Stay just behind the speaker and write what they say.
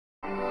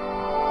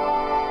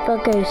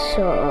Okay,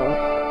 so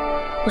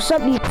what's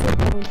up,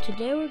 YouTube?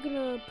 Today we're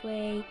gonna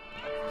play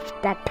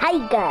the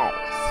Tiger.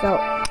 So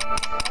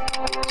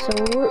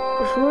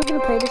we're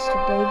gonna play this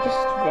today,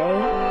 just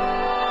today.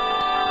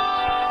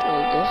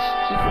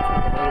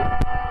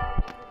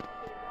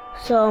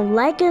 So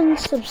like and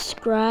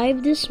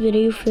subscribe this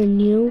video if you're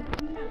new,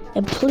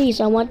 and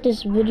please, I want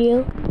this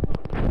video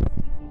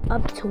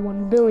up to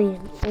 1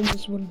 billion,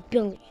 almost 1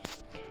 billion.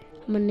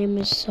 My name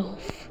is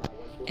Soph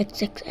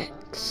XXX.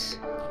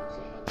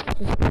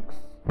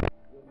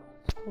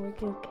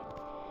 Okay.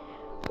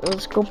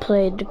 Let's go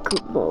play the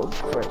group mode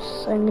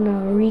first. I'm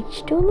gonna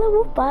reach to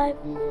level 5.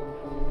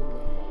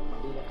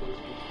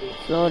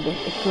 It's loading,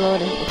 it's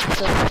loading,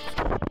 it's loading.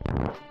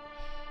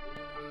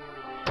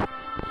 I'm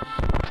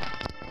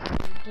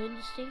doing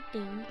the same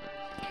thing.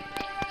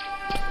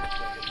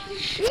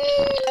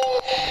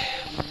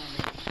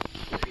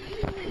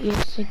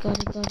 Yes, I got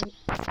it.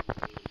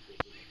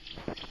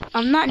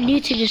 I'm not new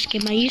to this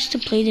game. I used to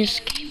play this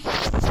game.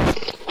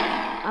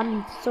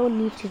 I'm so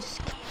new to this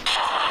game.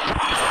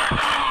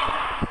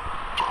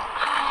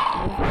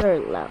 It's very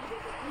loud.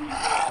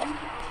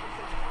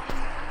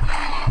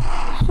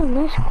 It's a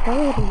nice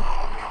quality.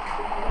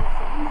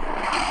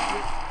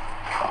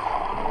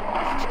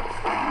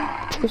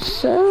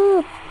 What's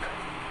up?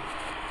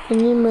 I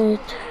need my...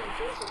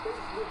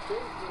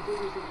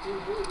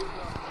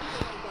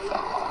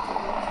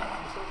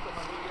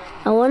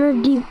 I want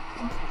to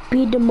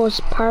be the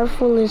most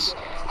powerfulest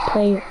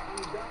player.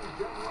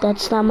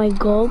 That's not my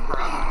goal.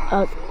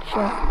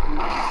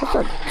 What's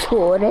a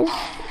tortoise?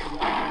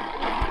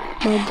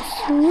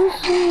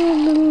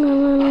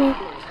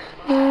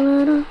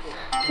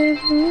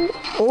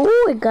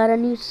 Oh, I got a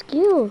new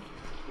skill.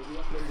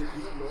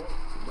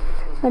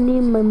 I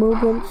need my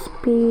movement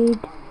speed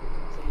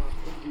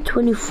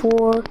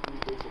 24,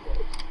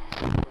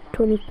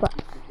 25.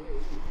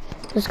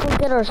 Let's go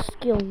get our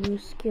skill, new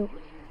skill.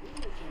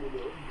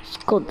 It's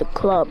called the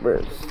Claw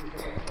Burst.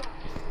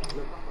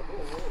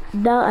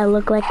 Now I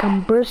look like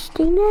I'm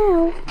bursting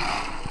now.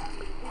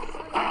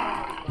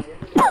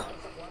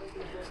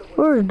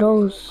 Where are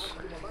those?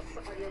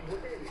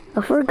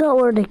 I forgot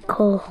what they're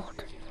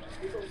called.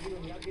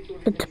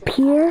 It's a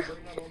pier?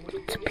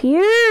 It's a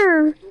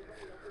pier!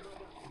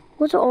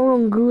 What's an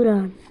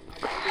orangutan?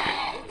 Get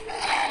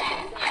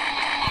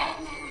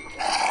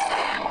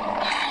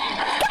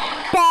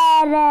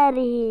that out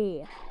of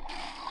here!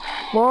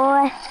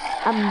 Boy,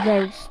 I'm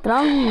very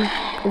strong.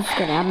 Just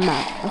kidding, I'm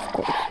not, of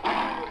course.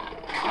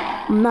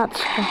 I'm not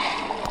strong.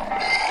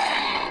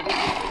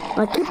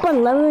 I keep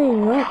on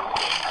leveling up.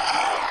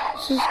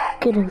 This is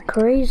getting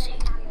crazy.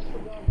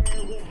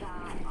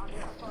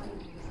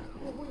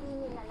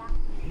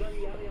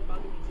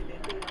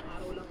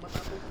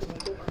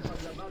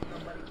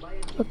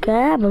 Okay,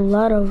 I have a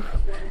lot of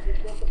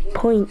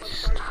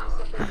points.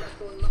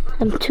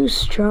 I'm too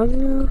strong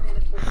now.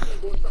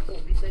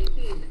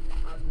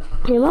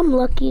 Okay, I'm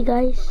lucky,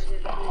 guys.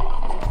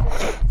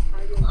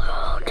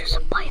 Oh, there's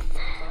a python.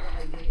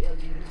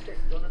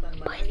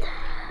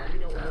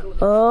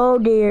 Oh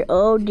dear,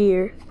 oh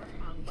dear.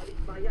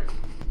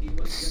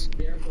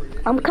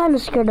 I'm kind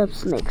of scared of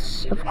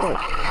snakes, of course.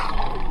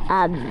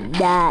 I'm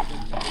not.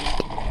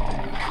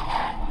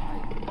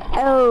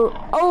 Oh,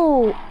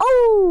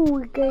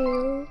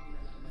 okay.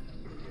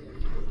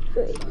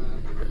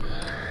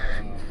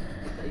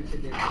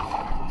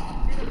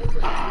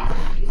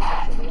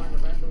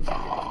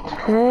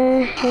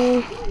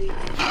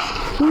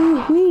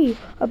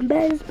 I'm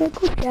bad as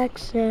Michael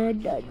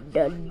Jackson.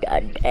 Dun,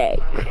 hey.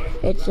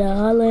 It's a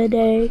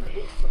holiday.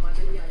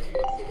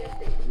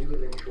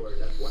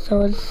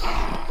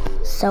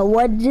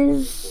 Someone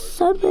is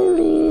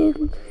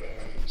selling.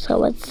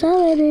 Someone's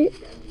selling it.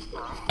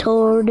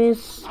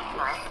 Tortoise.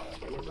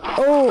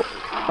 Oh.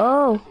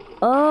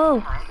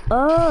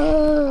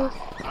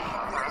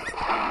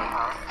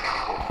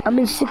 I'm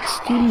in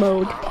 16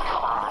 mode.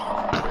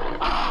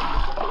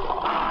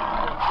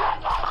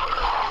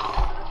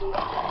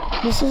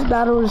 This is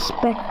not a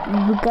respect.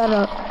 We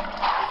gotta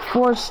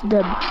force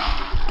them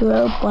to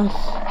help us.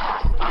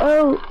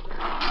 Oh.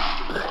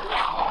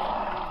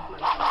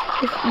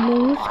 Let's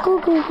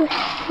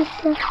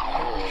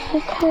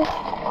go.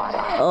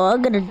 Oh,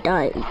 I'm gonna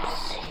die.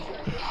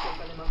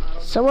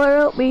 Someone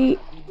help me.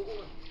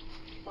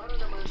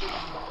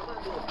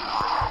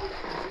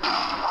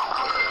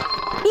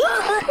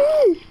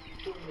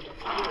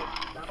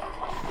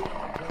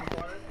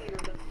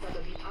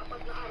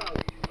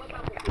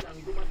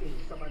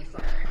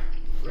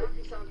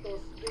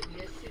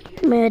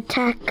 My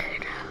attack.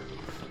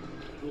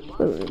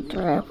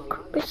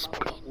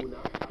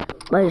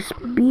 My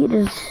speed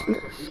is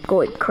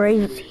going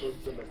crazy.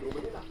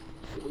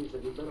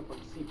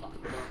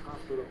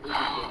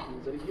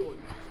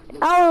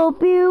 I'll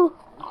help you.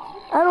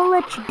 I don't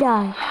let you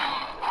die.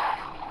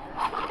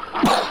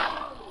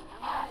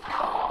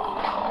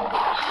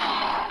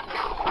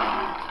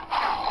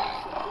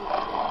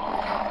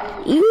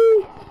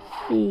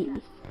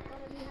 Easy.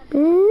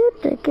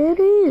 Take it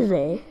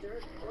easy.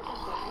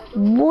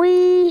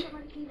 Boy.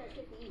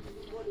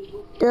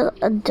 deal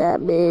a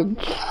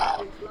damage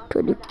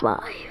 25.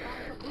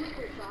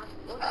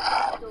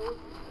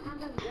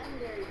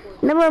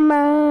 Never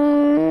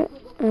mind.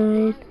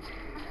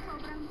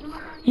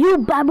 You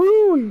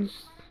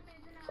baboons!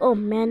 Oh,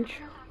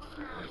 Mandrill.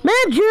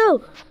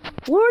 Mandrill!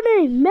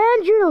 Warning,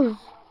 Mandrill!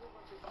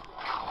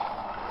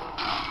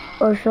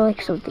 Or feel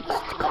like something's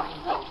coming.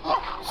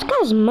 This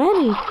guy's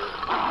mighty.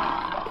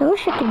 I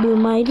wish I could be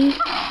mighty.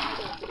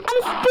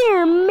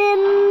 Unfair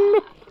men!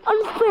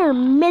 Unfair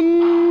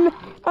men!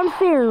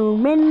 Unfair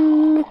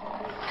men!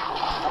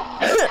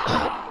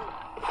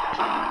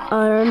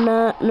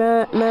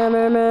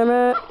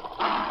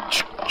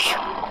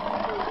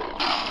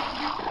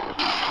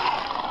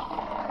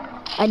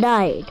 I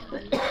died.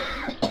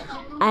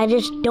 I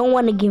just don't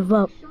want to give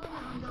up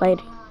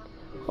fighting.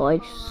 Oh, I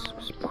just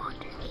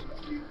spawned.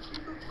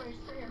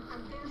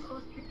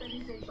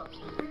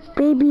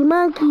 Baby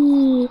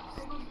monkey.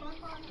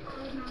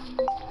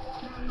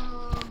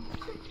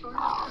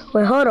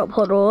 Wait, hold up.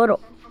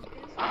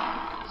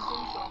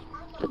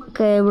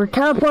 Okay, we're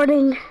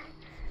teleporting.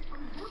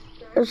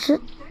 There's a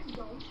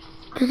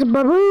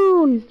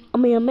baboon. I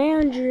mean, a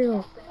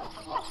mandrill.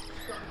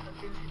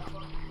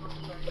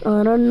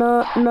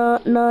 No.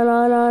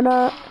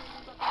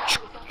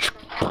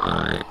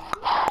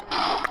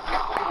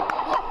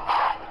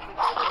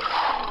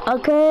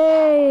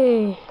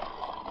 Okay.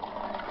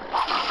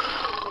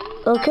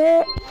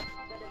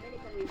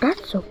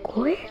 That's so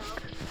quick.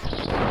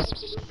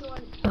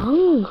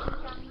 Dang.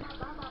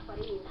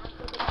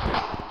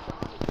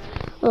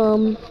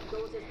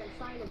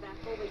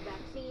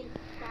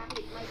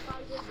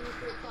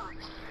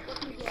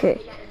 Okay,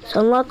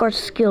 so unlock our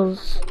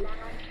skills.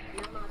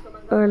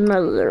 Or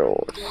another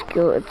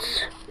skill.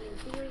 It's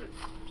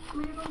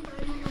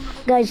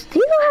guys, do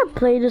you know how to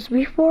play this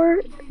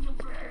before?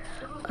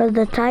 Or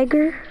the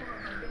tiger?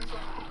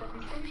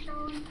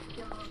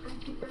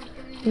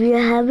 If you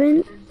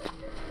haven't,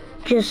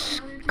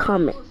 just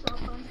comment.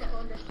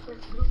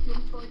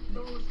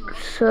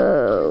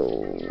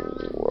 So,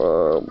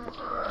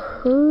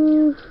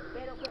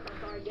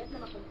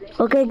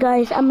 okay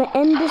guys, I'm gonna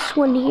end this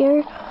one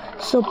here.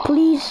 So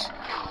please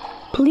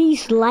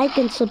like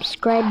and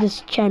subscribe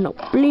this channel.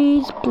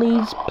 Please like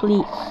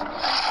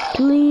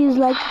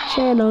the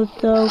channel.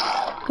 So,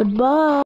 goodbye.